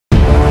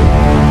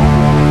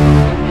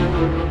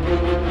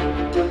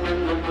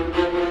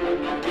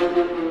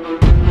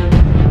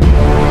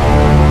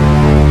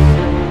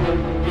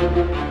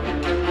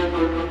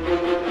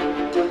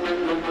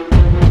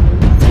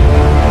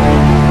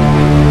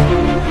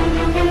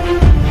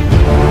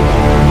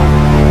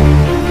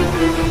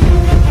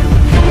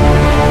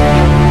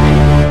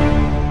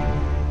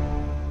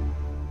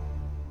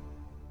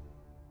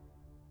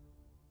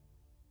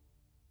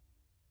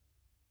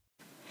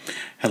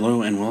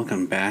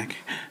back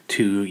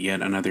to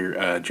yet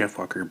another Jeff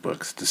Walker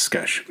Books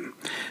discussion.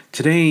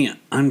 Today,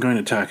 I'm going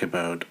to talk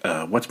about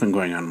what's been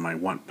going on in my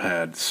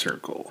Wattpad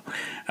circle,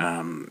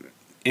 and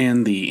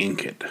the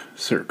Inkit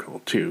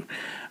circle, too.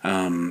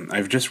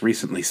 I've just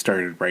recently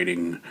started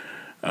writing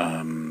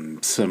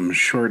some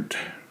short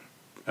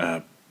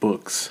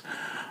books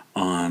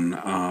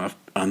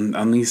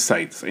on these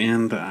sites,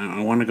 and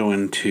I want to go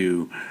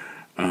into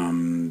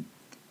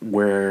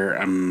where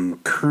I'm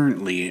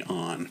currently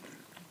on.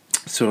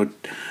 So,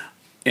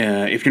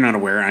 if you're not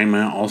aware, I'm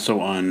also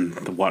on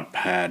the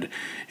Wattpad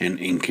and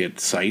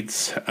Inkit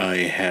sites. I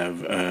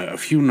have a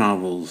few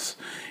novels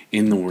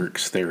in the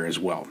works there as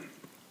well.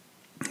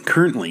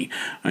 Currently,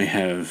 I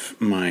have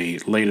my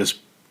latest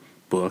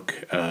book,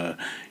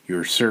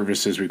 Your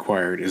Service is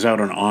Required, is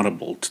out on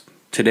Audible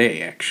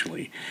today,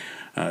 actually.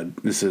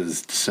 This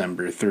is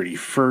December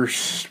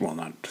 31st. Well,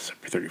 not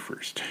December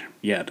 31st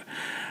yet.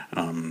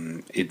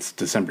 It's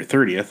December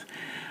 30th.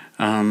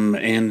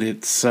 And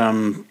it's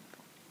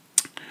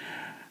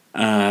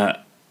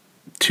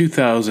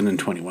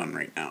 2021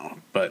 right now.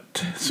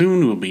 But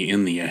soon we'll be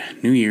in the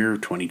new year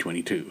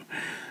 2022.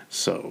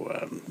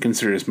 So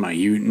consider this my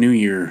New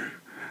Year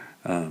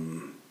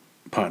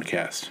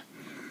podcast.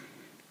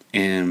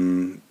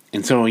 And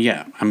so,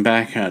 yeah, I'm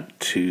back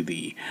to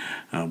the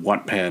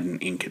Wattpad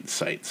and Inkit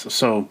sites.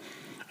 So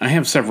I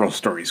have several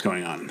stories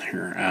going on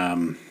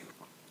here.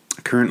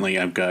 Currently,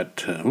 I've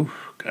got, I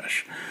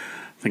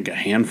think a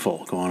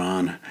handful going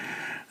on.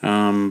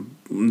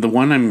 The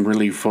one I'm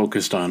really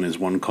focused on is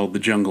one called The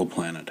Jungle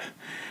Planet.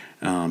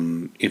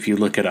 If you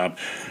look it up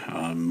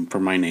for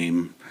my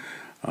name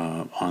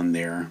on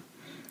there,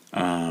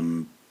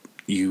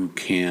 you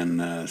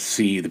can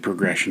see the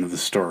progression of the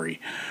story.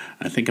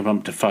 I think I'm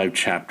up to 5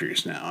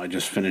 chapters now. I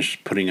just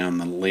finished putting on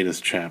the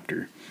latest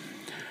chapter.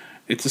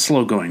 It's a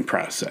slow-going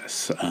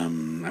process.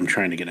 I'm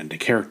trying to get into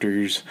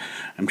characters.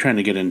 I'm trying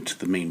to get into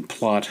the main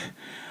plot.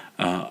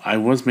 I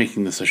was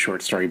making this a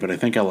short story, but I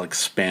think I'll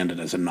expand it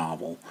as a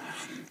novel.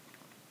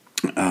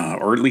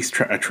 Or at least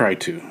try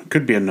to. It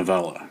could be a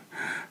novella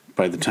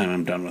by the time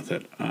I'm done with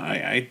it.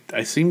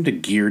 I seem to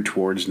gear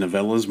towards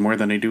novellas more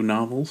than I do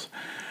novels.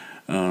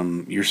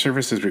 Your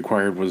Service is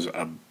Required was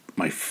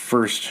my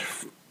first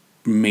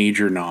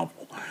major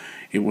novel.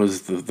 It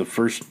was the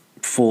first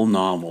full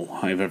novel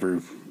I've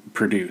ever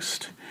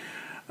produced.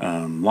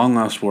 Long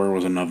Lost War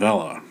was a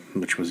novella,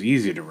 which was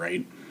easy to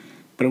write,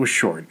 but it was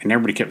short, and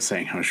everybody kept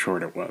saying how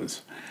short it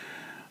was.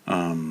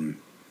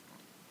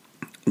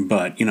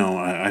 But,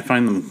 I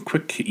find them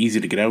quick,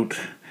 easy to get out,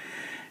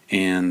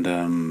 and,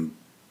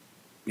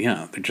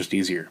 they're just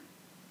easier.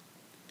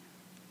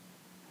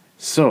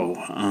 So,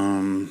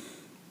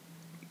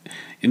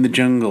 in The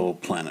Jungle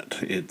Planet,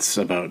 it's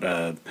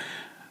about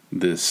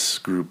this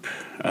group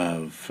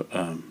of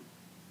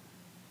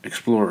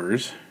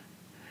explorers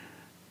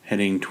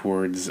heading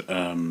towards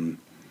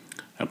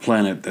a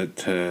planet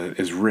that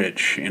is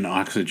rich in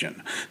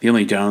oxygen. The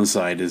only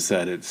downside is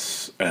that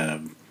it's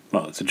a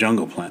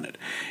jungle planet.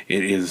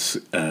 It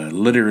is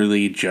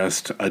literally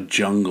just a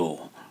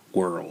jungle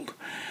world.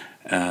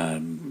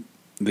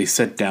 They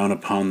set down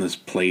upon this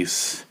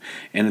place,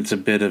 and it's a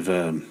bit of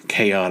a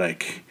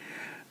chaotic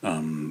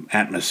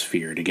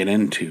atmosphere to get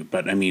into.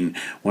 But,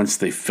 once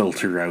they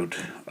filter out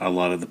a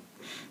lot of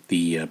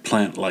the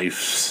plant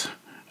life's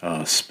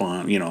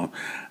spawn,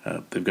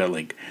 they've got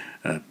like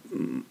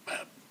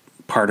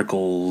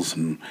particles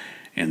and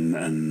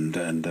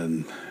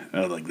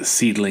like the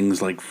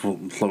seedlings like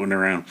floating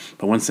around.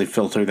 But once they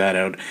filter that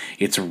out,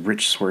 it's a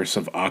rich source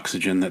of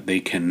oxygen that they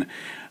can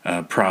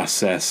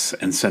process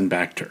and send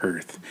back to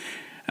Earth.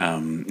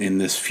 In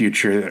this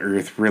future,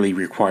 Earth really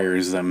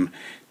requires them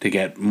to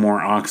get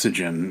more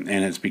oxygen,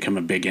 and it's become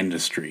a big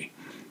industry.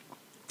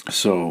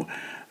 So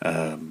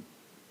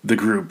the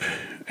group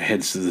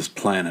heads to this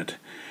planet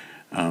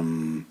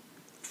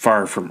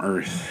far from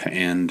Earth,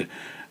 and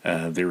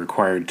they're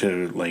required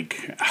to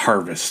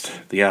harvest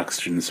the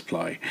oxygen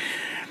supply.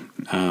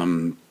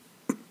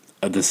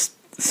 This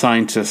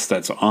scientist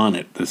that's on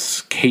it,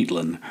 this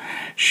Caitlin,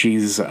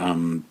 she's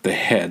the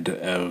head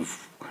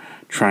of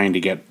trying to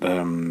get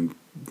a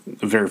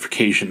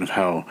verification of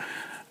how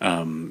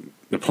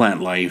the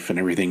plant life and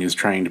everything is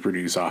trying to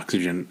produce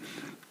oxygen.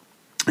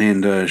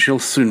 And she'll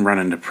soon run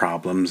into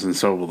problems, and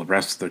so will the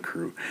rest of the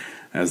crew,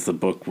 as the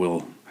book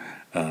will,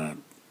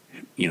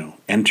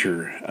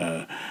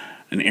 enter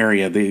an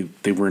area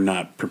they were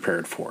not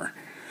prepared for.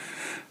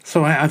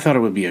 So I thought it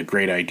would be a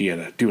great idea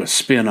to do a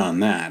spin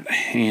on that,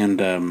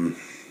 and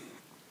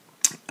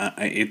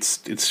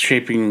it's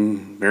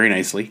shaping very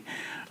nicely.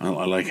 I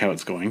like how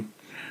it's going,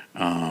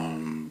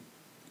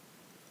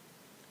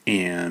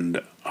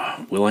 and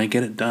will I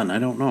get it done? I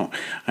don't know.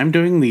 I'm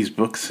doing these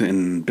books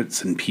in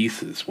bits and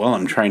pieces while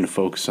I'm trying to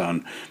focus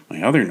on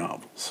my other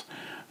novels.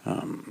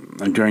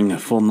 I'm doing a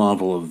full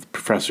novel of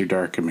Professor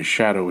Dark and Miss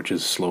Shadow, which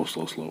is slow.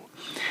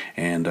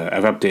 And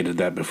I've updated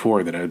that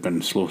before, that I've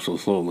been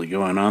slowly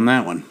going on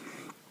that one.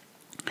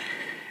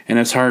 And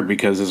it's hard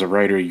because as a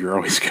writer, you're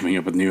always coming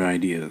up with new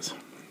ideas.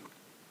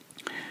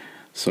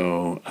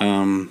 So,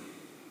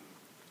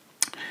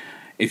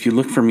 if you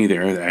look for me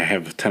there, I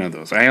have a ton of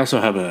those. I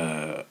also have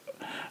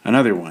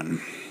another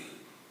one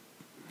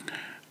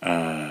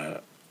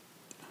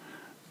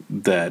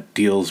that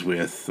deals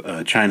with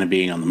China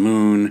being on the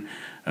moon.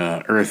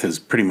 Earth is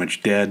pretty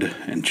much dead,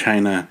 and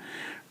China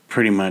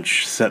pretty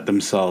much set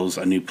themselves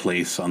a new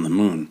place on the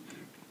moon.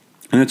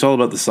 And it's all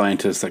about the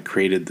scientists that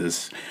created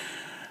this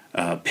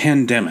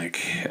pandemic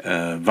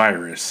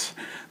virus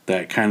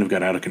that kind of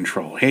got out of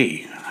control.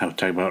 Hey, I would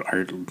talk about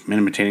art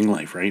imitating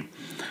life, right?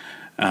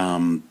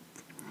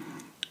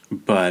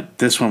 But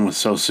this one was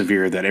so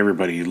severe that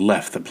everybody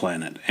left the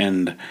planet,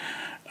 and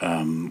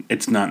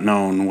it's not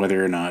known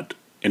whether or not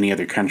any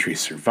other country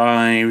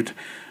survived.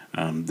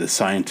 The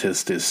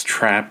scientist is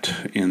trapped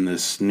in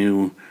this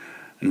new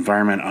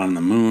environment on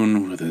the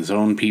moon with his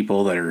own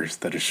people that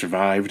are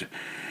survived.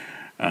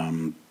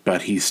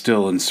 But he's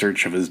still in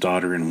search of his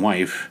daughter and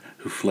wife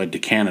who fled to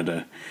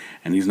Canada,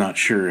 and he's not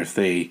sure if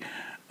they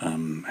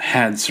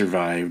had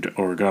survived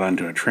or got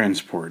onto a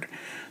transport.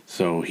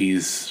 So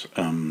he's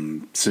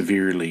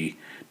severely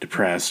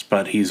depressed,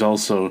 but he's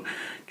also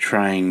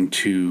trying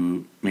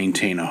to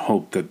maintain a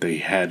hope that they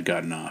had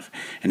gotten off.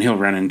 And he'll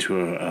run into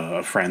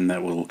a friend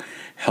that will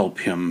help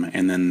him,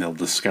 and then they'll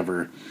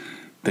discover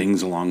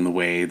things along the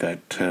way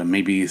that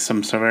maybe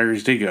some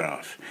survivors did get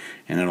off,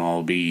 and it'll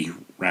all be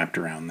wrapped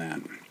around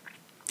that.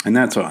 And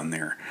that's on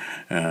there.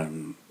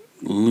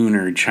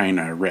 Lunar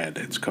China Red,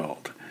 it's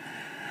called.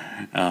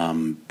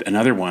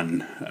 Another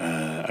one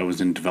I was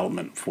in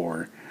development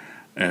for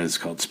is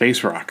called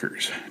Space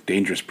Rockers,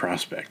 Dangerous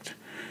Prospect.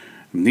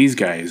 And these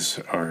guys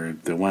are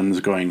the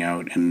ones going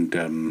out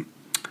and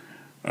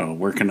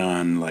working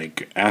on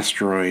like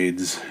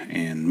asteroids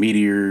and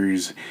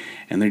meteors,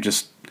 and they're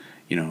just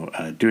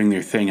doing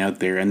their thing out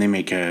there, and they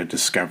make a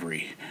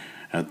discovery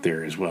out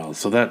there as well.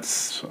 So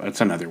that's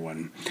another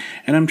one.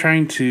 And I'm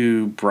trying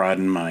to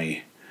broaden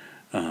my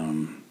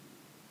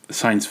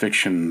science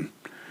fiction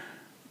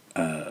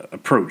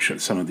approach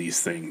at some of these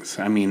things.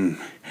 I mean,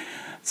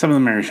 some of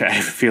them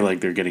I feel like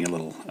they're getting a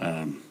little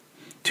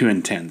too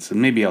intense,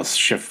 and maybe I'll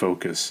shift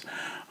focus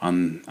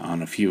on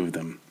a few of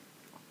them.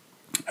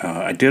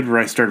 I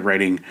started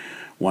writing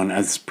one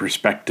as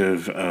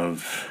perspective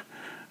of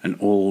an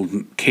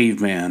old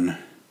caveman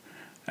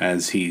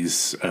as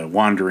he's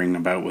wandering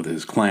about with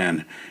his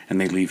clan,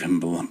 and they leave him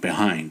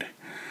behind.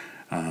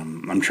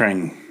 I'm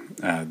trying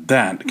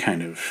that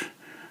kind of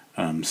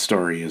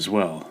story as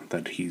well,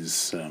 that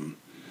he's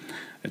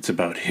it's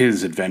about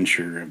his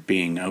adventure of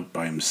being out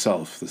by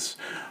himself, this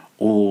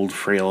old,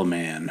 frail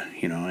man,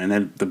 and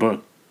then the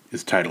book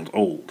is titled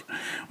Old,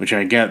 which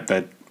I get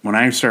that when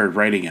I started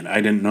writing it,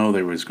 I didn't know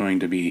there was going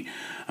to be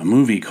a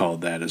movie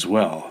called that as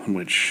well,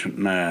 which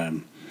that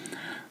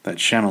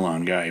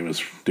Shyamalan guy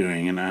was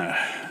doing, and I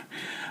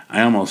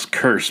almost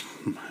cursed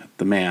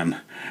the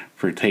man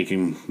for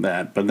taking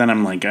that, but then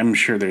I'm like, I'm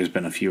sure there's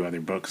been a few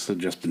other books that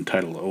just been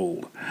titled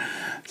Old,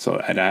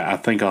 so I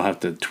think I'll have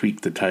to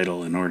tweak the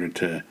title in order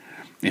to,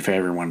 if I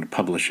ever wanted to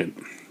publish it.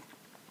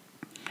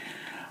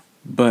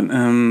 But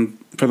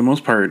for the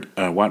most part,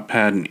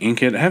 Wattpad and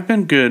Inkitt have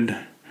been good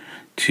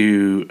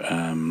to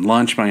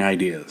launch my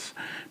ideas,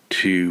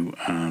 to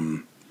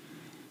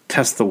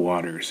test the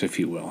waters, if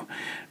you will.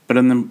 But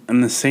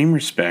in the same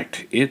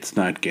respect, it's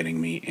not getting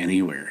me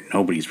anywhere.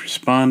 Nobody's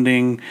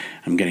responding.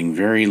 I'm getting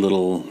very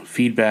little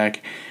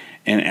feedback.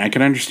 And I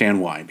can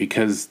understand why,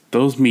 because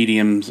those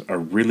mediums are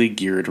really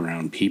geared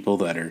around people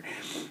that are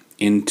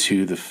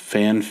into the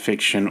fan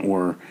fiction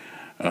or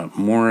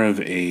more of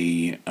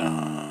a,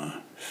 I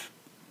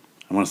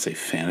want to say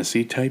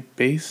fantasy type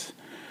base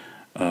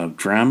of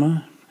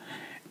drama,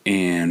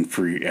 and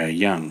for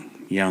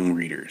young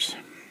readers.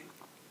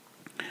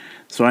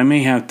 So I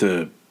may have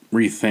to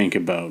rethink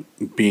about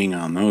being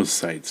on those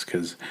sites,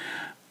 because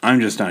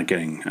I'm just not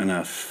getting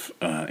enough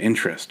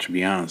interest, to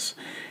be honest.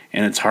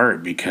 And it's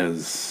hard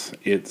because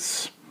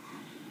it's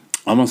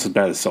almost as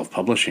bad as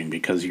self-publishing,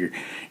 because you're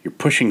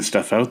pushing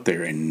stuff out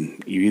there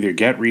and you either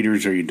get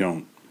readers or you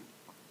don't.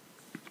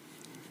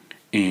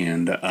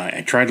 And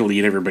I try to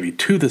lead everybody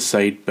to the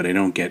site, but I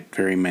don't get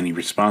very many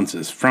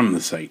responses from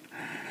the site.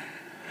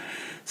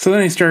 So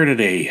then I started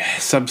a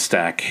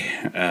Substack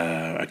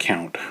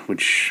account,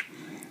 which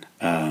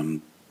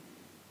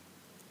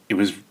it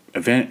was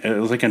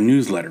like a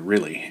newsletter,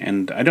 really,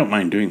 and I don't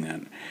mind doing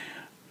that.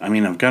 I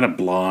mean, I've got a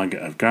blog,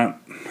 I've got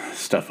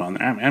stuff on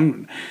there.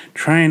 I'm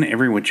trying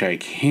every which I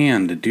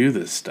can to do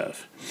this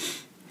stuff,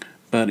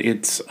 but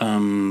it's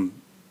you're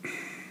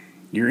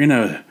in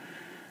a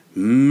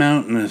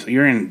mountainous,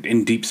 you're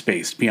in deep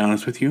space, to be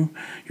honest with you.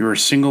 You're a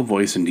single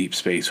voice in deep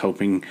space,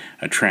 hoping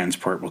a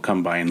transport will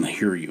come by and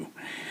hear you.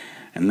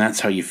 And that's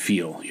how you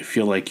feel. You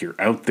feel like you're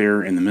out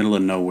there in the middle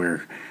of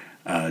nowhere,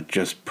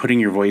 just putting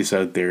your voice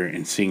out there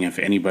and seeing if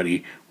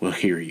anybody will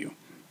hear you.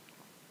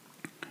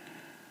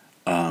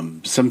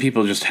 Some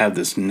people just have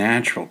this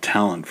natural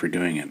talent for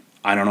doing it.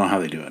 I don't know how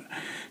they do it.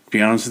 To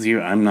be honest with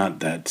you, I'm not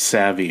that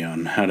savvy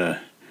on how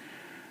to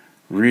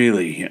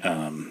really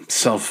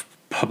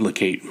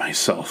self-publicate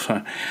myself.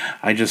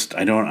 I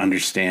don't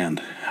understand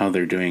how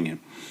they're doing it.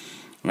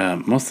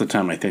 Most of the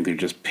time I think they're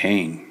just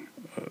paying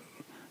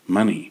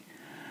money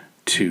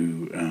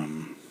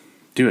to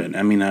do it.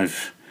 I mean,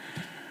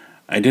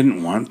 I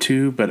didn't want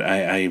to, but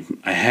I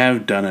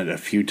have done it a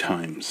few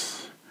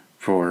times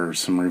for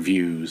some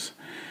reviews,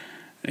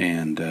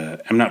 and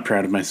I'm not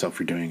proud of myself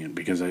for doing it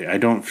because I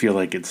don't feel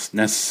like it's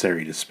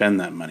necessary to spend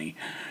that money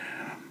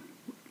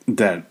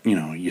that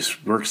you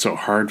work so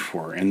hard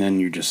for, and then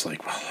you're just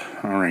like, well,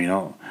 all right,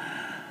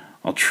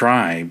 I'll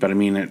try, but I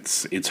mean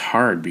it's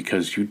hard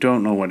because you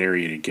don't know what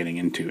area you're getting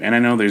into, and I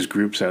know there's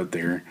groups out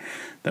there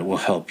that will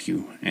help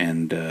you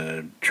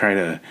and try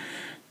to,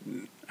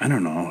 I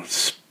don't know,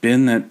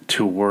 spin it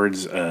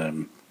towards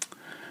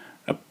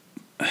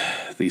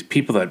these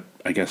people that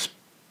I guess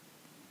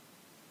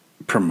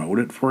promote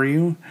it for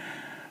you.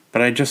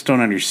 But I just don't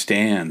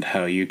understand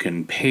how you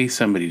can pay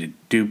somebody to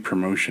do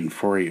promotion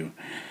for you.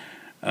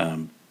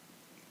 I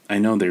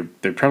know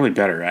they're probably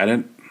better at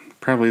it.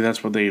 Probably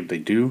that's what they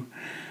do.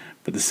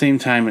 But at the same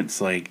time,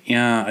 it's like,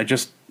 yeah,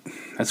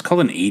 that's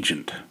called an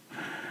agent.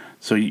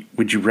 So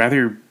would you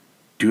rather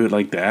do it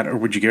like that, or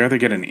would you rather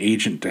get an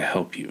agent to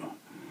help you?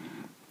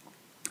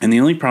 And the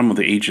only problem with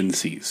the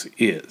agencies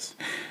is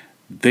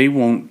they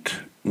won't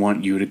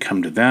want you to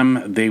come to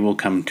them. They will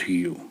come to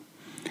you.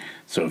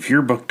 So if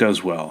your book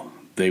does well,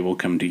 they will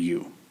come to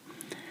you.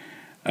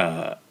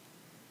 And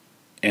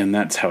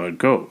that's how it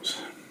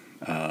goes.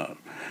 I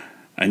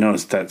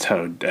noticed that's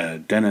how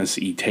Dennis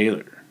E.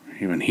 Taylor,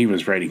 when he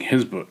was writing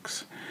his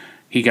books,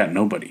 he got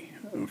nobody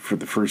for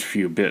the first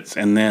few bits.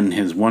 And then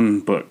his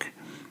one book,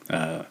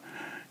 of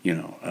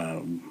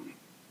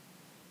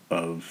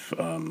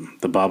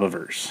the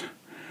Bobaverse,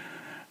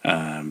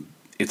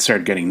 it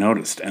started getting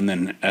noticed. And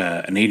then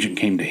an agent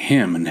came to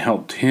him and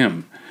helped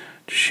him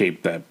to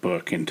shape that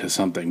book into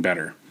something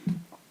better.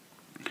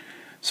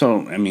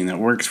 So, I mean, it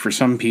works for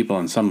some people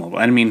on some level.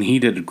 I mean, he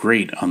did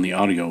great on the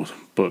audio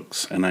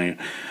books, and I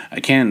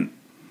can't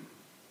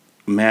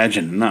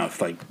imagine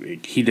enough.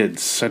 Like, he did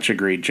such a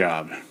great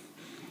job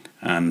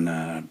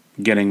on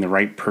getting the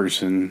right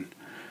person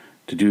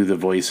to do the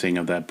voicing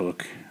of that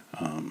book,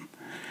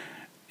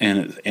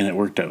 and it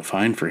worked out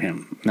fine for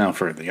him. Now,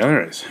 for the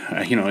others,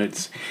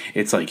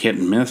 it's like hit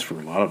and miss for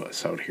a lot of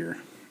us out here.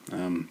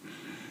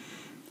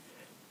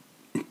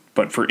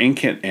 But for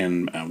Inkitt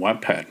and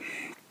Wattpad,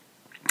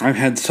 I've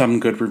had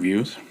some good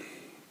reviews,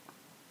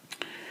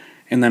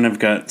 and then I've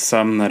got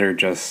some that are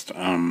just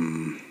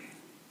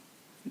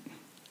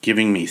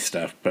giving me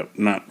stuff but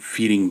not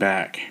feeding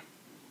back.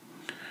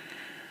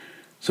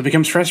 So it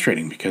becomes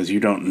frustrating because you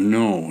don't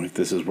know if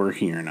this is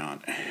working or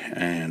not.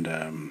 And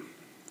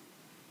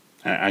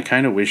I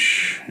kind of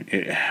wish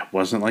it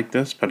wasn't like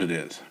this, but it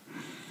is.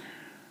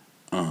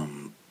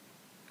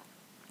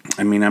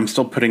 I mean, I'm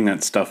still putting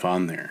that stuff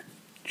on there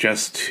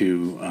just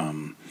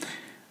to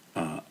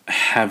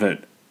have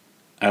it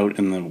out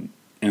in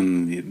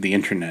the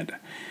internet,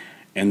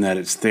 and that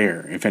it's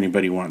there if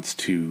anybody wants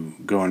to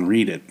go and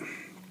read it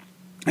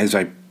as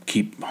I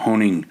keep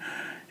honing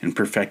and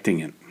perfecting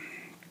it.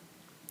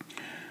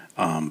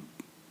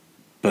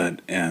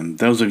 But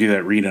those of you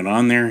that read it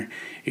on there,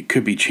 it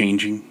could be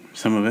changing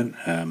some of it.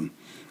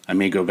 I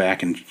may go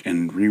back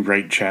and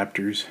rewrite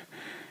chapters,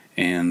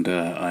 and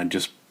I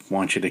just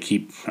want you to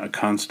keep a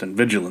constant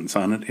vigilance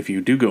on it if you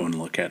do go and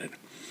look at it.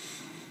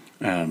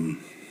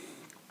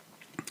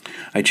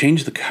 I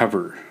changed the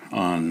cover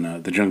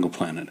on The Jungle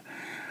Planet,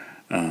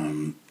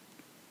 and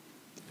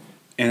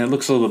it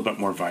looks a little bit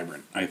more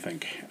vibrant, I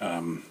think.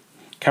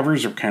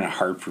 Covers are kind of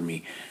hard for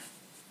me,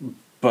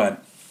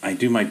 but I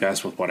do my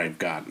best with what I've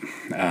got.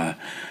 I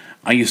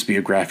used to be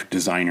a graphic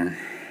designer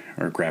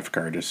or a graphic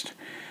artist,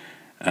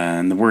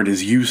 and the word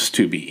is used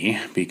to be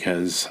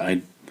because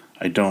I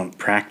don't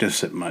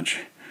practice it much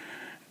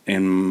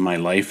in my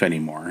life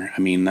anymore.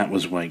 I mean, that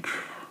was like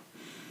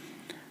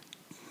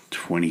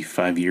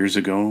 25 years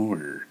ago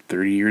or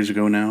 30 years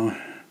ago now.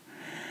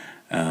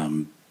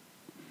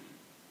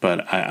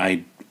 But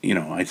I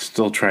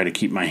still try to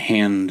keep my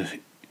hand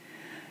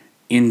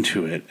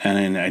into it,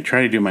 and I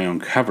try to do my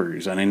own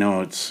covers. And I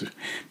know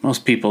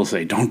most people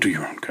say don't do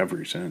your own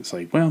covers, and it's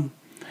like, well,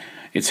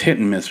 it's hit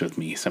and miss with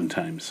me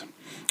sometimes.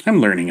 I'm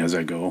learning as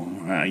I go.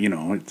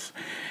 It's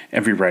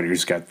every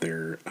writer's got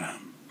their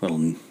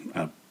little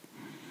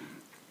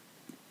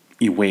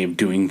way of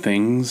doing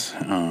things,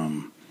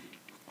 and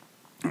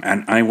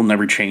I will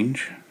never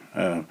change.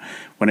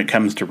 When it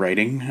comes to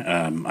writing,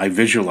 I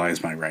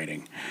visualize my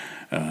writing.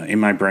 In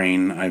my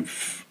brain,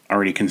 I've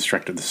already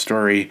constructed the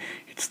story.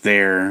 It's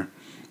there.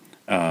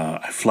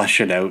 I flesh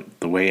it out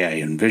the way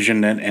I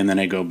envisioned it, and then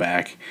I go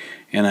back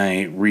and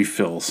I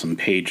refill some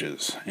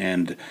pages.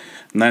 And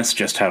that's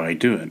just how I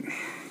do it.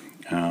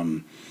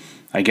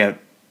 I get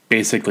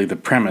basically the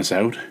premise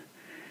out,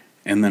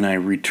 and then I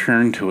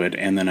return to it,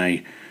 and then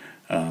I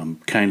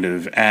kind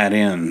of add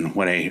in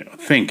what I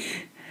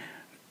think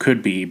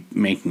could be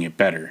making it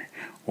better,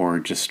 or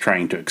just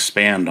trying to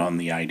expand on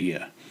the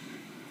idea.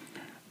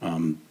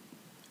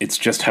 It's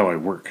just how I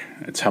work.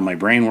 It's how my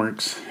brain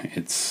works.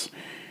 It's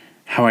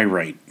how I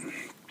write.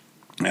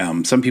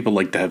 Some people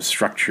like to have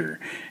structure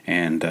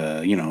and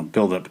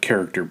build up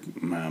character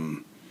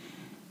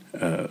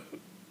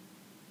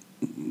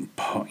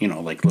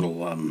like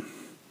little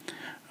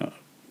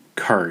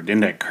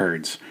index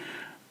cards.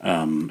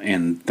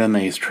 And then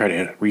they try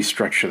to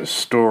restructure the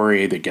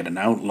story. They get an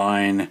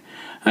outline.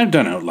 I've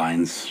done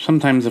outlines.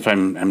 Sometimes if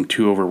I'm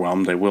too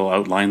overwhelmed, I will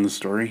outline the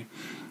story,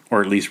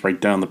 or at least write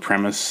down the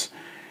premise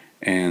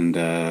and,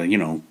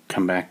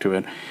 come back to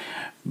it.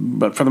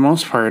 But for the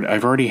most part,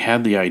 I've already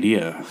had the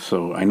idea,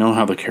 so I know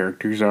how the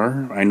characters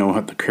are. I know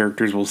what the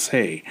characters will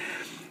say.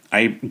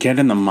 I get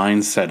in the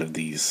mindset of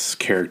these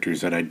characters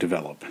that I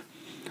develop,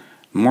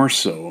 more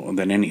so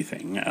than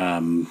anything.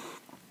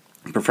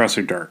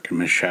 Professor Dark and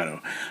Miss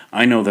Shadow,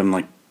 I know them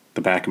like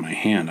the back of my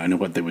hand. I know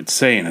what they would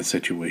say in a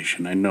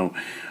situation. I know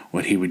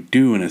what he would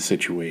do in a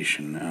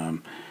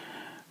situation.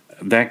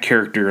 That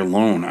character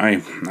alone, I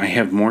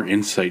have more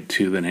insight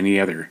to than any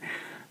other.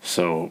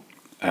 So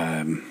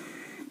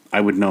I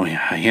would know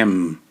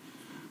him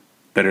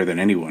better than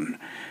anyone.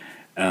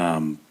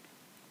 I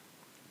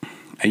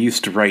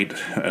used to write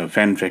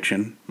fan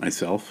fiction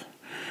myself,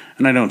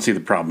 and I don't see the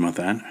problem with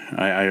that.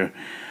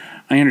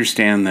 I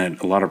understand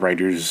that a lot of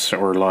writers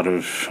or a lot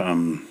of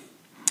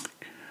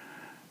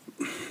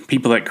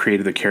people that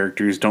created the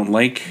characters don't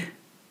like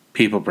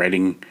people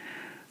writing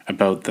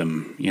about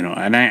them,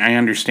 and I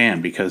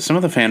understand, because some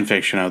of the fan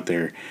fiction out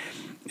there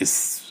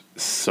is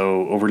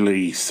so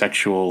overly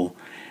sexual,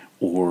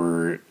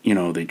 or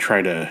they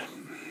try to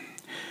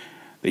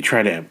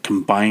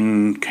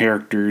combine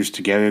characters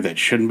together that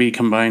shouldn't be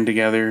combined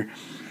together,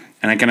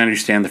 and I can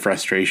understand the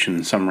frustration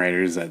in some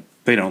writers that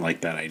they don't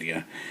like that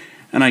idea,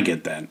 and I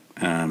get that.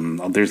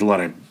 There's a lot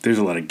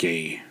of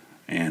gay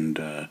and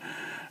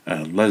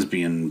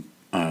lesbian,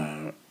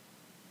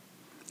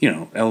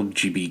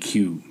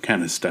 LGBTQ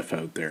kind of stuff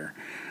out there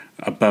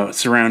about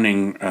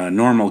surrounding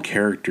normal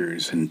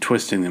characters and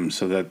twisting them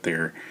so that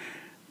they're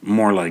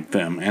more like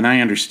them. And I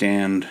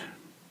understand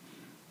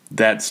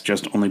that's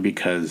just only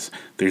because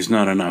there's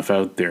not enough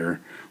out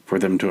there for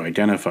them to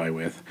identify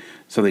with.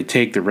 So they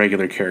take the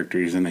regular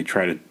characters and they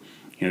try to,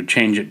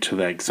 change it to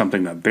like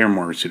something that they're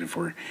more suited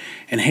for.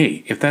 And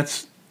hey, if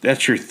that's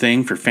your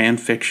thing for fan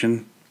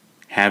fiction,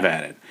 have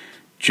at it.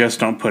 Just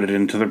don't put it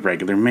into the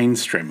regular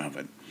mainstream of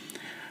it.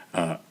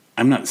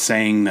 I'm not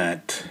saying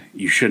that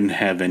you shouldn't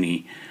have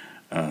any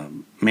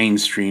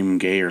mainstream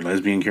gay or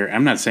lesbian character.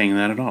 I'm not saying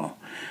that at all.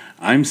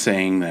 I'm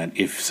saying that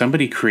if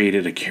somebody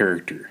created a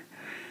character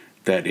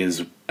that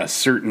is a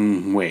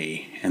certain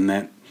way, and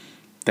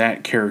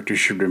that character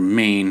should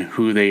remain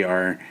who they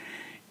are,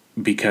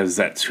 because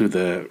that's who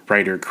the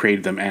writer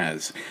created them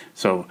as.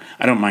 So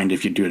I don't mind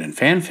if you do it in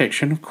fan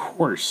fiction, of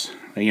course.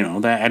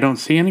 That I don't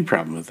see any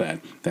problem with that.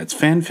 That's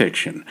fan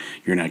fiction.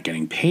 You're not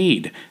getting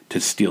paid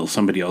to steal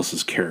somebody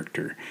else's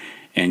character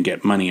and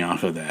get money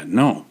off of that.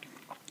 No.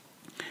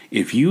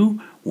 If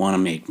you want to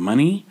make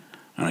money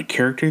on a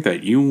character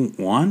that you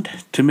want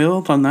to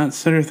build on that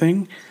sort of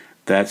thing,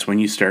 that's when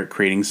you start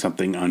creating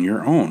something on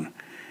your own.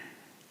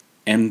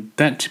 And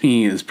that to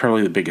me is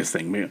probably the biggest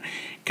thing.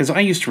 Because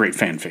I used to write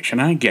fan fiction.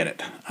 I get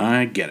it.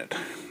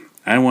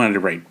 I wanted to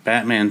write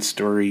Batman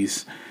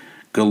stories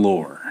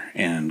galore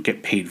and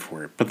get paid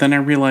for it. But then I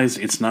realized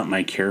it's not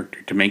my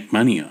character to make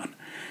money on.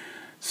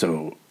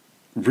 So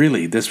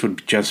really, this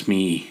would just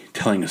me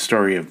telling a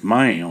story of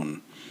my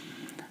own.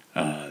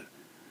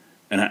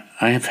 And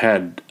I have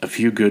had a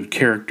few good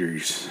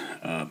characters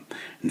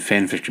in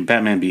fan fiction.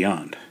 Batman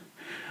Beyond.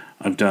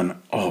 I've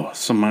done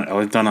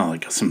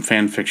some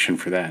fan fiction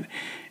for that,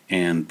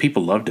 and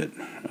people loved it.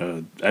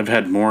 I've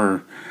had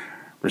more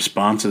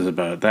responses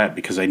about that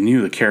because I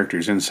knew the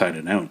characters inside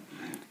and out,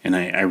 and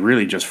I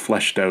really just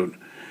fleshed out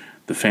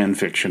the fan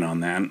fiction on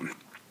that.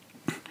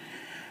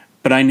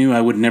 But I knew I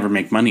would never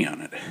make money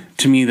on it.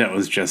 To me, that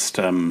was just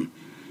an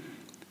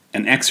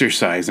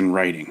exercise in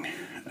writing.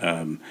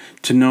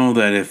 To know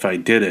that if I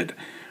did it,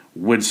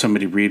 would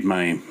somebody read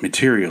my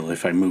material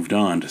if I moved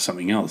on to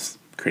something else,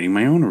 creating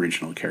my own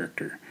original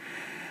character.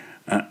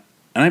 And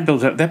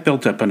that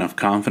built up enough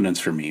confidence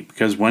for me,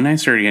 because when I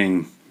started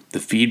getting the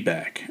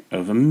feedback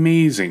of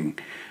amazing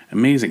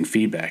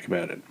feedback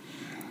about it,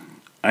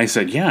 I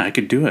said, yeah, I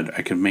could do it.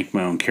 I could make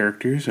my own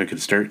characters. I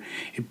could start.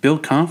 It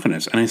built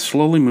confidence, and I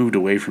slowly moved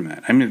away from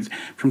that. I mean,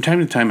 from time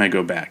to time I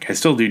go back. I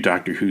still do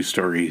Doctor Who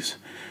stories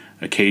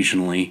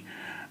occasionally.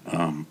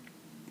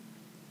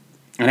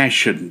 And I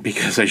shouldn't,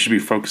 because I should be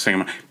focusing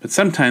on. But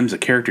sometimes the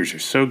characters are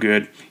so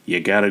good,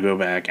 you gotta go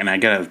back, and I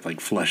gotta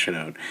flesh it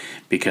out,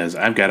 because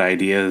I've got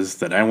ideas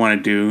that I want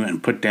to do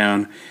and put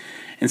down,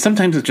 and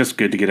sometimes it's just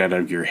good to get out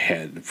of your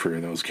head for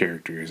those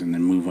characters and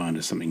then move on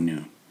to something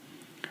new.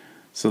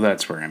 So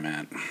that's where I'm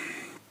at.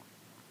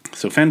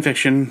 So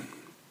fanfiction,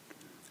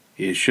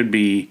 it should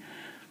be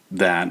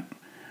that.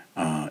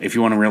 If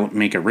you want to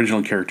make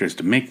original characters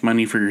to make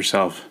money for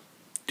yourself,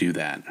 do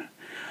that.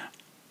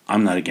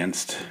 I'm not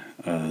against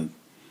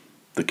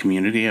the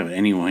community of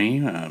any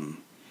way.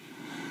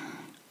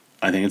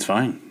 I think it's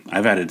fine.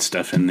 I've added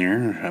stuff in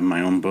there, I have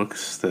my own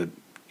books that,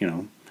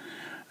 and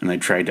I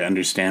tried to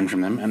understand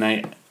from them.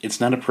 And it's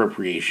not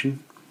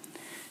appropriation.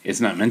 It's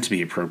not meant to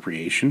be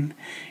appropriation.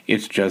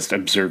 It's just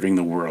observing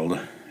the world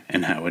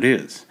and how it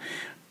is.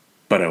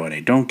 But what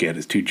I don't get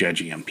is too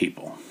judgy on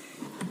people.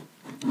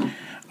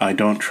 I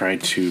don't try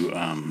to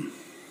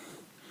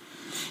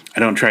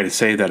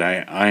say that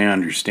I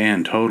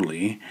understand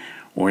totally,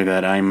 or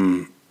that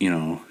I'm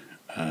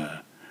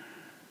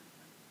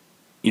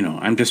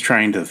I'm just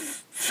trying to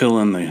fill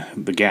in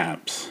the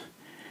gaps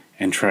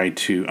and try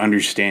to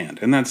understand.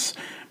 And that's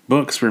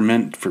books were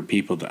meant for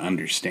people to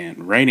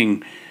understand.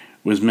 Writing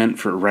was meant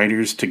for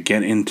writers to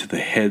get into the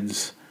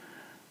heads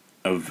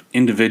of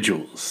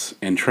individuals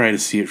and try to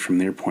see it from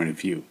their point of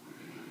view.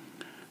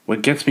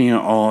 What gets me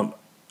all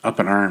up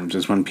in arms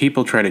is when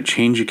people try to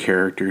change a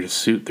character to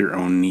suit their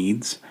own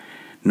needs,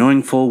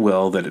 knowing full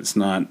well that it's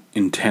not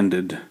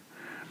intended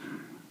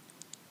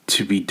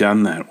to be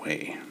done that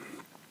way.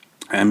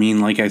 I mean,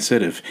 like I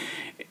said, if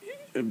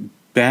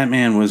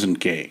Batman wasn't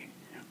gay,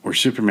 or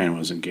Superman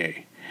wasn't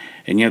gay,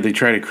 and yet they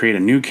try to create a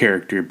new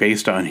character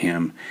based on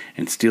him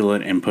and steal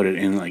it and put it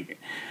in, like,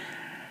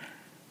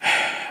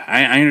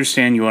 I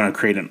understand you want to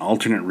create an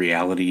alternate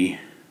reality.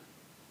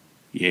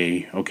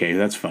 Yay, okay,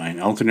 that's fine.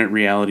 Alternate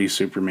reality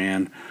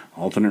Superman,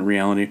 alternate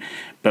reality.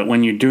 But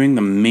when you're doing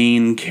the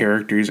main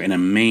characters in a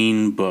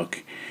main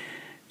book,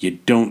 you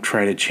don't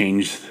try to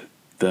change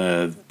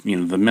the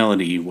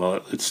melody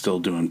while it's still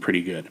doing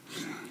pretty good.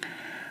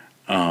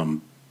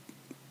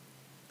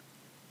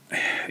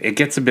 It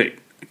gets a bit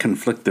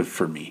conflictive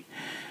for me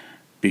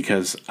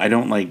because I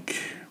don't like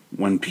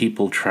when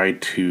people try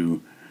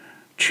to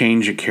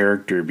change a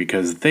character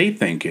because they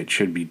think it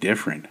should be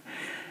different.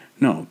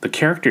 No, the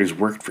character's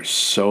worked for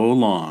so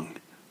long.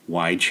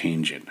 Why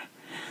change it?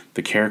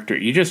 The character,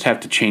 you just have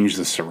to change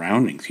the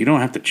surroundings. You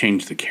don't have to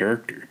change the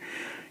character.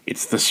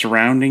 It's the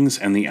surroundings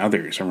and the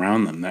others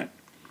around them that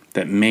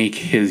make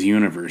his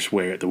universe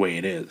the way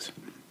it is.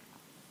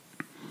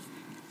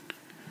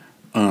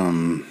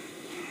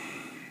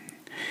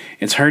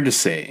 It's hard to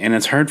say, and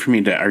it's hard for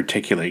me to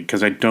articulate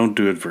because I don't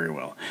do it very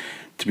well.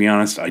 To be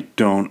honest, I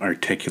don't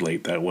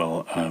articulate that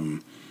well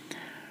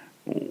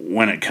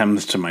when it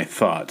comes to my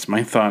thoughts.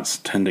 My thoughts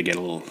tend to get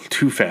a little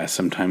too fast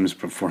sometimes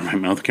before my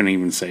mouth can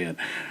even say it.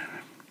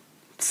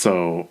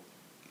 So,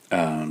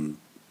 in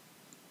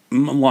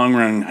the long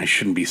run, I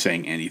shouldn't be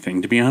saying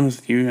anything, to be honest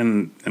with you,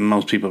 and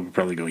most people would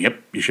probably go,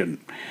 yep, you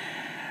shouldn't.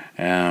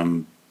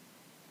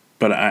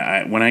 But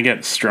I when I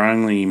get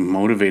strongly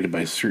motivated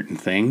by certain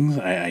things,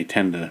 I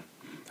tend to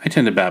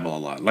babble a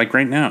lot. Like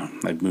right now,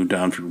 I've moved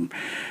on from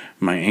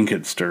my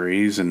Inkit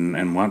stories and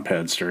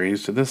Wattpad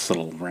stories to this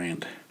little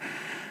rant.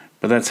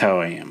 But that's how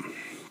I am.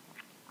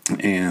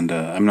 And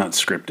I'm not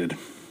scripted.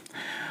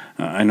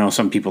 I know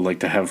some people like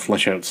to have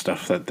flesh out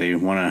stuff that they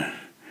want to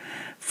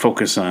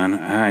focus on.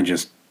 I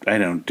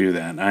don't do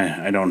that.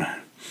 I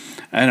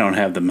don't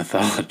have the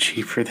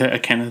mythology for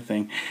that kind of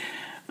thing.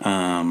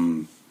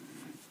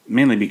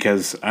 Mainly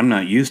because I'm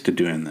not used to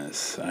doing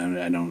this.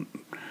 I don't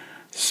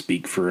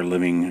speak for a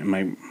living.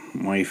 My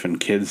wife and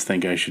kids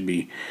think I should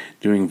be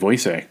doing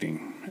voice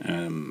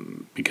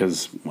acting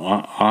because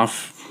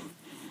off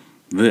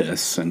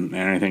this and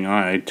everything,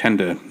 I tend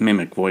to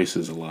mimic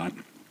voices a lot.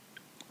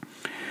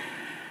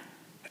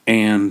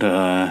 And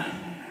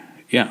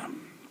yeah.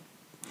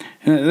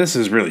 And this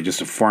is really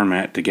just a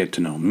format to get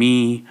to know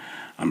me.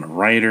 I'm a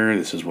writer.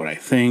 This is what I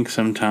think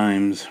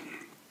sometimes.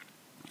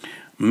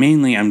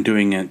 Mainly I'm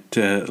doing it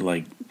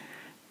to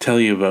tell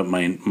you about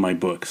my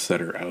books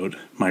that are out,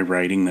 my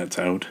writing that's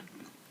out,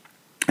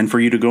 and for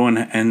you to go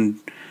and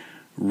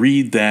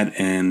read that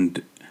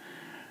and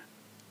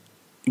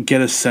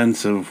get a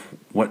sense of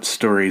what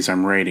stories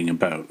I'm writing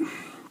about.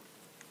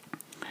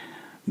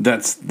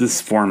 That's this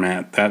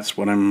format. That's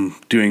what I'm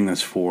doing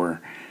this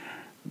for.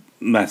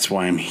 That's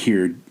why I'm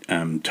here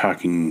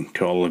talking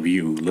to all of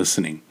you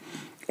listening,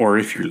 or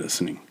if you're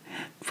listening,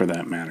 for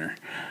that matter.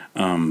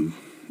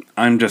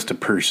 I'm just a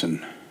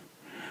person,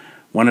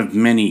 one of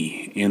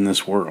many in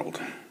this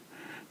world.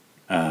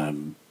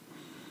 Am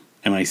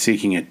I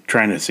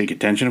trying to seek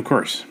attention? Of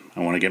course. I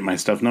want to get my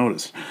stuff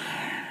noticed.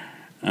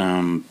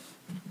 And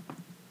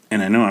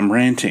I know I'm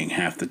ranting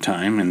half the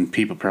time, and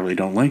people probably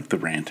don't like the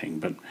ranting,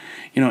 but,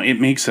 it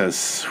makes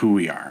us who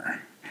we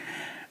are.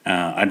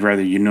 I'd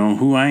rather you know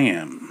who I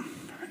am,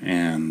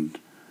 and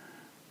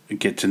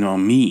get to know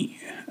me,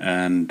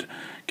 and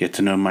get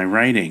to know my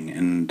writing,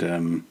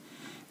 and,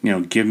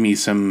 give me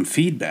some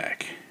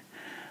feedback.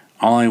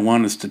 All I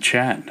want is to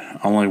chat.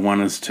 All I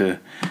want is to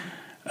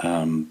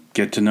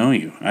get to know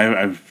you.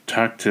 I've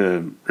talked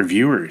to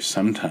reviewers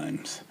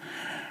sometimes,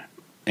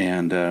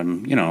 and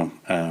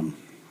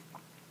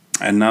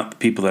and not the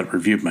people that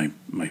reviewed my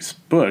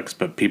books,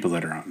 but people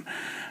that are on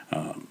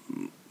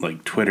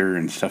like Twitter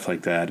and stuff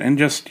like that, and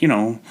just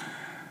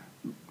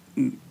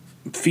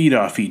feed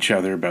off each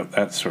other about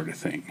that sort of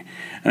thing.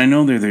 And I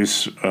know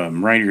there's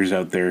writers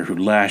out there who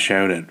lash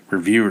out at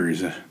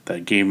reviewers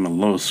that gave them a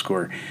low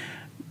score.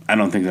 I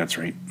don't think that's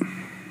right.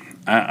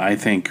 I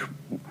think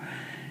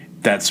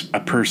that's a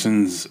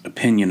person's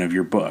opinion of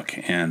your book,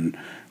 and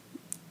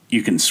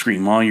you can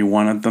scream all you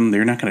want at them.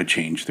 They're not going to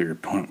change their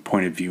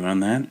point of view on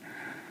that.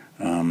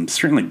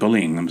 Certainly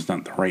bullying them is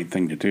not the right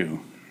thing to do.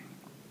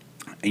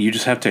 You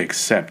just have to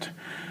accept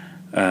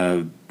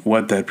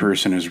what that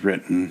person has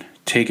written,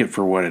 take it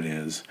for what it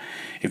is.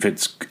 If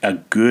it's a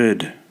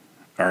good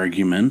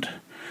argument,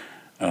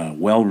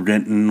 well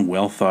written,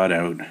 well thought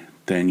out,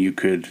 then you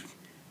could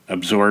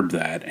absorb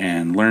that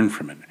and learn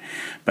from it.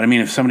 But I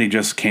mean, if somebody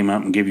just came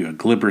up and gave you a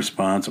glib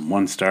response and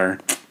 1 star,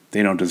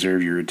 they don't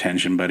deserve your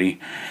attention, buddy.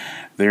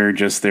 They're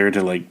just there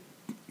to like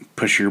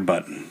push your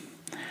button.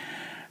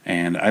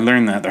 And I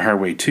learned that the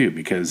hard way too,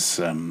 because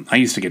I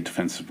used to get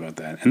defensive about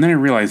that. And then I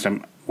realized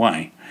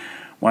why?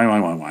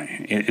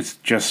 It's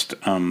just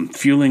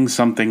fueling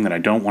something that I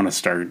don't want to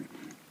start.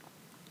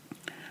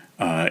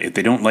 If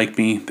they don't like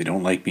me, they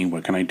don't like me.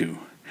 What can I do?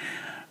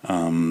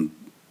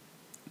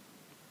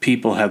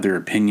 People have their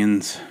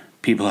opinions.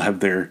 People have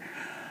their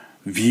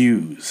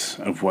views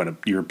of what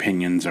your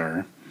opinions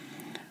are.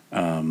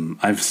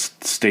 I've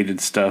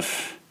stated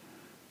stuff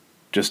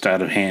just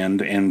out of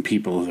hand, and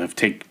people have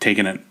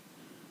taken it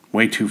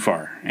way too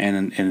far,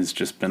 and it's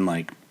just been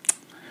like,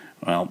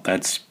 well,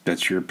 that's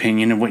your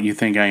opinion of what you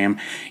think I am.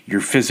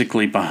 You're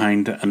physically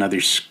behind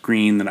another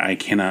screen that I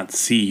cannot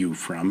see you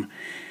from,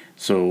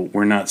 so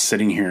we're not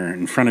sitting here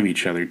in front of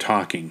each other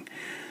talking.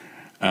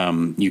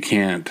 You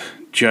can't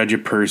judge a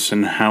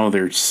person how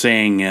they're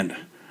saying it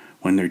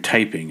when they're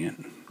typing it,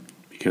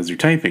 because they're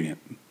typing it.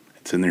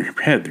 It's in their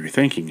head. They're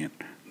thinking it.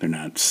 They're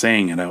not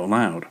saying it out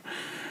loud.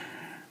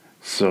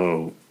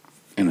 So,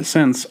 in a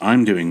sense,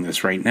 I'm doing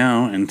this right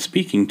now and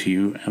speaking to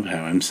you of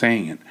how I'm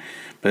saying it.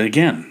 But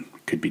again,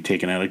 could be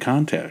taken out of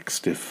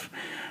context if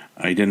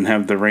I didn't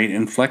have the right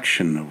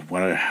inflection of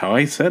how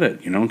I said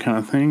it, kind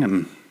of thing.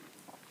 And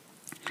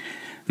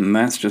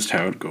that's just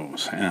how it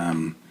goes.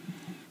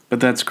 But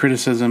that's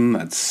criticism.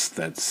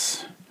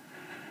 That's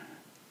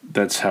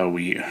how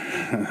we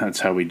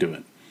do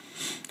it.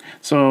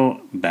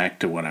 So back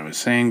to what I was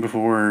saying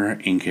before.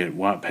 Inkit,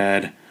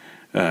 Wattpad.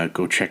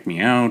 Go check me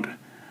out.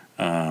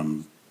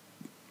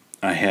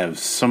 I have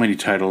so many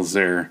titles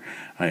there.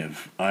 I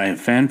have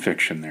fan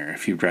fiction there.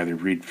 If you'd rather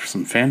read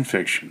some fan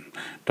fiction,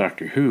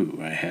 Doctor Who.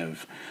 I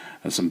have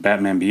some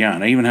Batman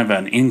Beyond. I even have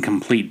an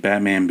incomplete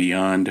Batman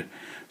Beyond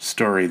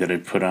story that I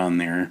put on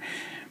there,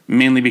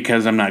 mainly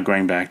because I'm not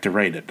going back to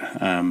write it.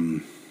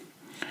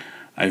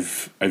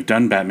 I've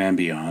done Batman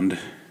Beyond.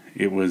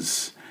 It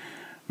was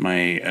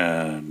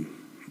my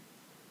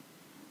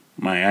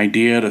my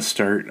idea to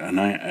start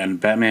a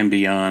Batman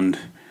Beyond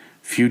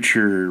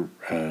future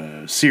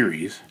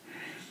series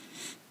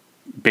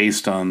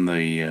based on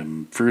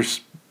the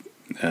first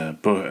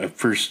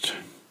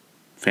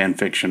fan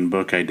fiction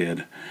book I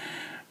did.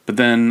 But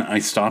then I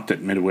stopped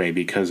it midway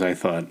because I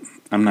thought,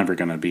 I'm never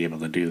going to be able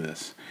to do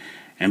this.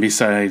 And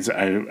besides,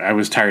 I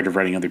was tired of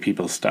writing other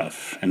people's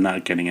stuff and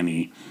not getting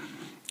any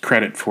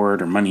credit for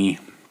it or money.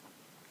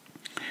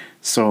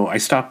 So I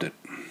stopped it,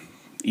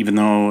 even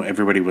though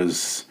everybody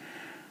was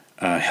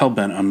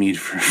hell-bent on me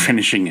for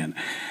finishing it.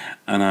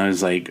 And I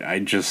was like, I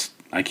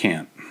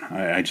can't.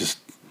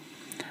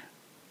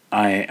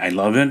 I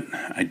love it.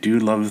 I do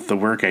love the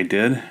work I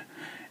did.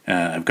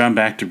 I've gone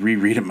back to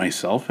reread it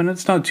myself, and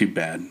it's not too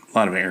bad. A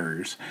lot of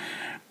errors,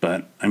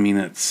 but I mean,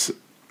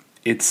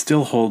 it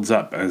still holds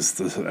up as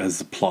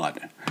the plot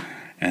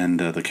and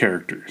the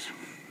characters.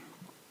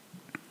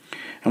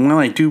 And while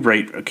I do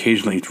write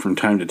occasionally from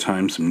time to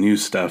time some new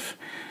stuff,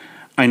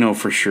 I know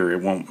for sure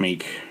it won't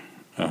make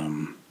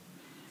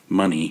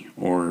money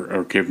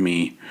or give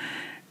me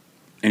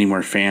any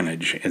more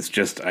fanage. It's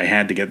just I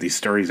had to get these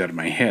stories out of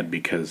my head,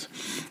 because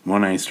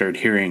when I start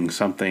hearing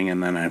something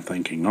and then I'm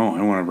thinking, oh,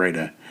 I want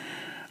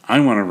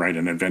to write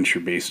an adventure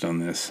based on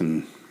this,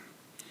 and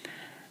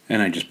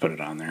I just put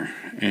it on there.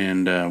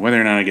 And whether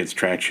or not it gets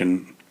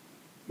traction,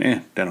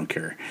 I don't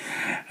care.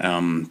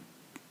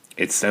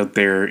 It's out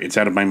there. It's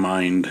out of my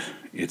mind.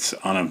 It's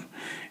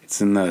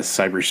in the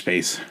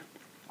cyberspace,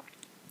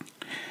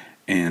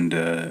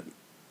 and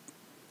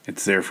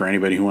it's there for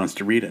anybody who wants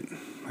to read it.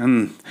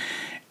 And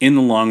in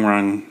the long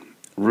run,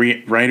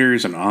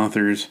 writers and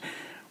authors,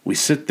 we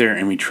sit there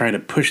and we try to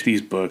push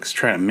these books,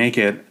 try to make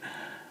it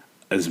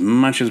as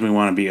much as we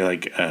want to be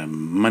like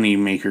money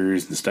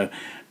makers and stuff.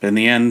 But in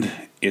the end,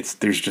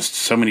 there's just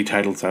so many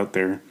titles out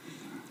there.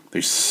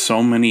 There's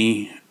so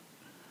many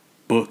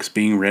books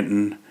being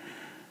written.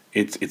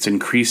 It's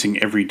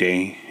increasing every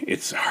day.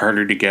 It's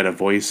harder to get a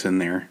voice in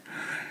there.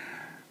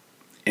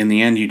 In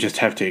the end, you just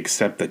have to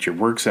accept that your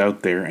work's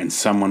out there and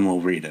someone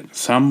will read it.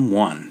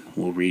 Someone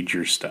will read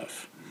your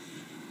stuff.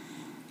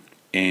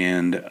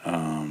 And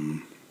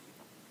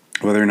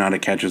whether or not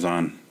it catches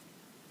on,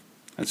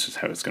 that's just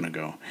how it's going to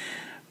go.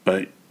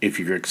 But if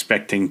you're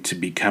expecting to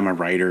become a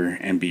writer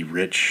and be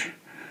rich,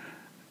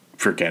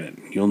 forget it.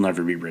 You'll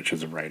never be rich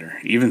as a writer.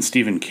 Even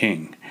Stephen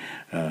King,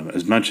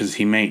 as much as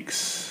he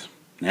makes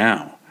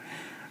now,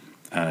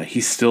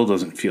 he still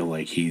doesn't feel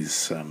like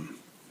he's got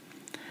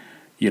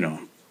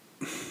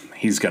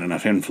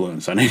enough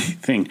influence on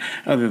anything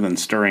other than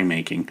story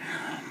making.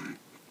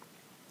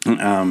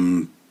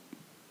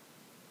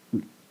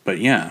 But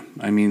yeah,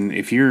 I mean,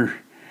 if you're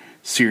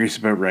serious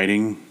about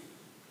writing,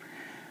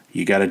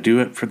 you got to do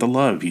it for the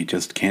love. You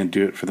just can't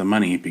do it for the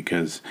money,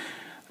 because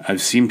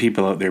I've seen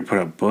people out there put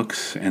out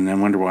books and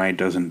then wonder why it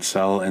doesn't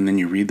sell. And then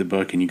you read the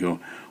book and you go,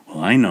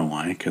 Well, I know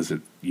why, because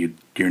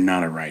you're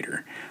not a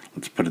writer.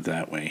 Let's put it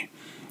that way.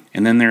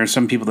 And then there are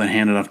some people that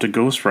hand it off to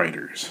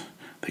ghostwriters.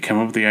 They come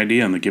up with the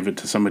idea and they give it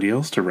to somebody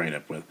else to write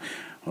up with.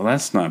 Well,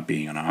 that's not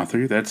being an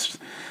author.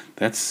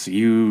 That's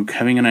you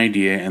having an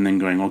idea and then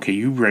going, okay,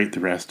 you write the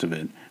rest of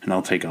it, and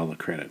I'll take all the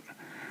credit.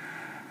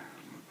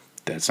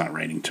 That's not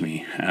writing to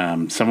me.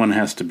 Someone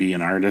has to be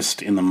an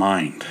artist in the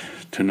mind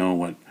to know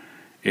what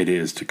it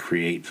is to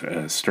create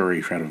a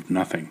story out of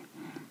nothing.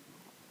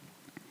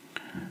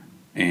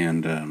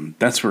 And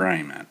that's where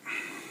I'm at.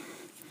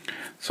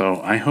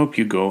 So I hope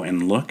you go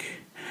and look.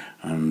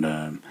 And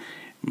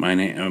my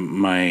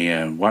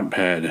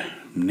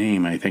Wattpad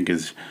name, I think,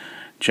 is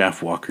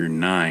Jeff Walker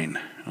 9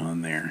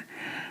 on there.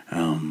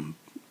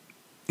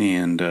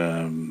 And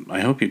I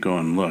hope you go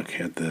and look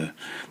at the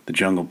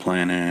Jungle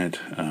Planet,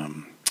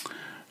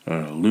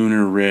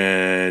 Lunar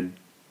Red.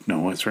 No,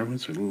 what's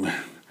it?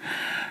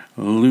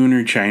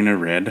 Lunar China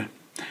Red,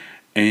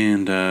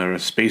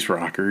 and Space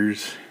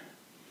Rockers.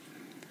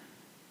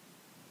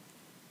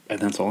 And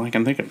that's all I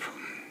can think of.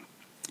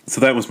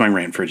 So that was my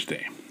rant for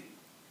today.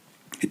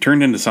 It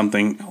turned into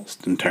something else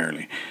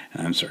entirely,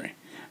 and I'm sorry.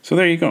 So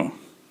there you go.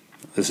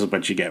 This is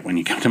what you get when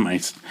you come to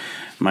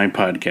my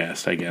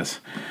podcast, I guess.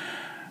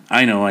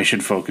 I know I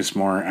should focus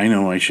more. I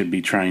know I should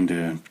be trying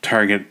to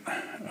target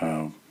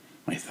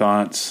my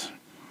thoughts.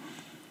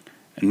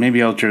 And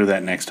maybe I'll do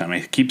that next time.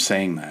 I keep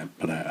saying that,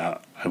 but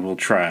I will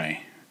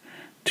try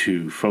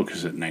to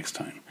focus it next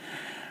time.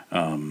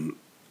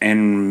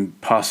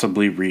 And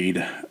possibly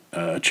read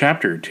a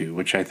chapter or two,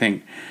 which I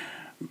think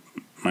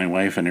my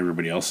wife and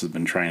everybody else has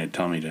been trying to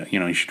tell me to,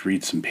 you should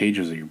read some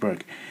pages of your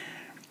book.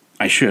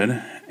 I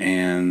should,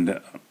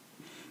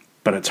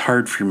 but it's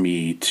hard for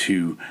me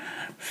to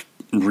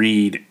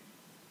read,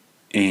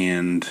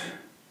 and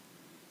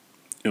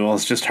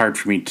it's just hard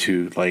for me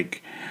to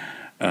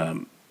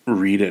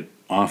read it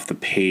off the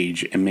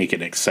page and make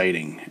it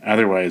exciting.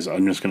 Otherwise,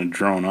 I'm just going to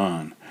drone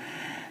on.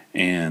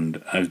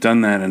 And I've done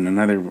that in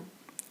another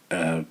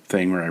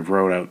thing where I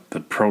wrote out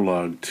the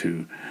prologue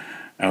to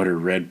Outer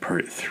Red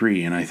Part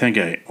 3, and I think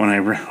when I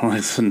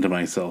listened to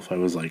myself, I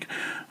was like,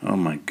 oh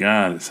my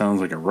god, it sounds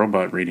like a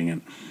robot reading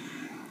it.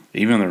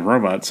 Even the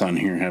robots on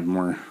here have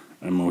more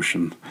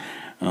emotion.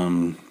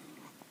 But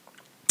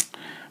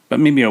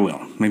maybe I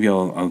will. Maybe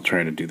I'll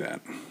try to do that.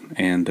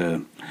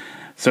 And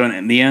so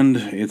in the end,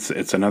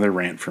 it's another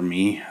rant from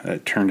me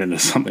that turned into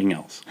something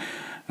else.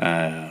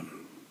 Like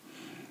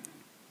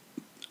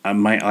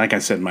I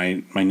said,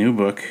 my new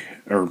book,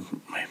 or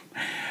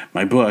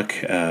my book,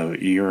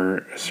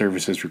 Your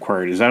Service is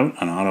Required, is out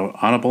on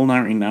Audible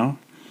right now.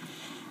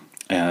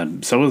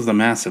 So is The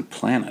Massive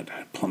Planet.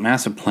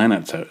 Massive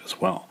Planet's out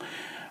as well.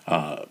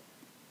 And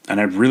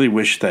I really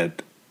wish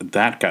that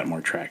got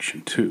more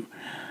traction too.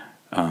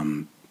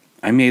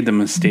 I made the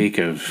mistake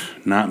of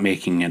not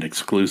making it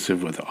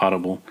exclusive with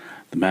Audible,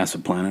 The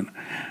Massive Planet.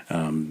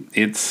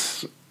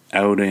 It's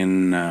out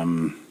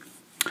in...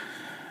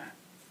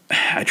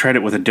 I tried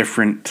it with a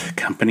different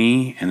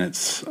company, and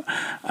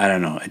I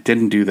don't know, it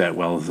didn't do that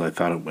well as I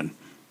thought it would.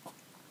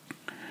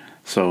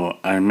 So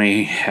I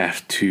may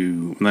have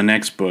to, the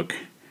next book,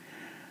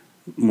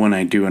 when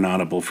I do an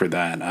Audible for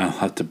that, I'll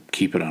have to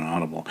keep it on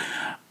Audible.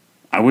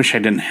 I wish I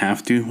didn't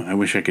have to. I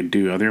wish I could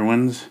do other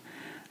ones,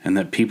 and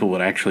that people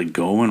would actually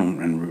go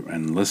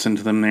and listen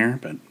to them there,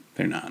 but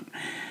they're not.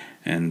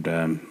 And,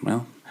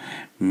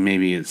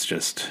 maybe it's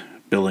just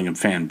building a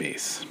fan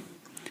base.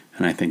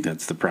 And I think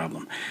that's the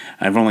problem.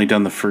 I've only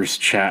done the first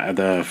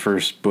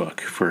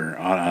book for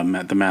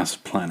The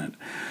Massive Planet,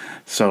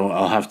 so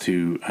I'll have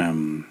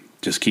to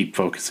just keep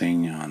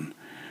focusing on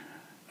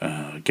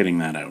getting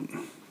that out.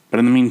 But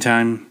in the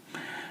meantime,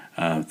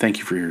 thank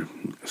you for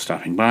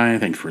stopping by.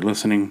 Thanks for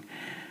listening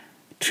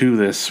to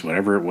this,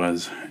 whatever it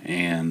was,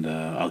 and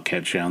I'll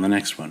catch you on the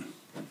next one.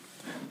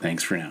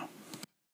 Thanks for now.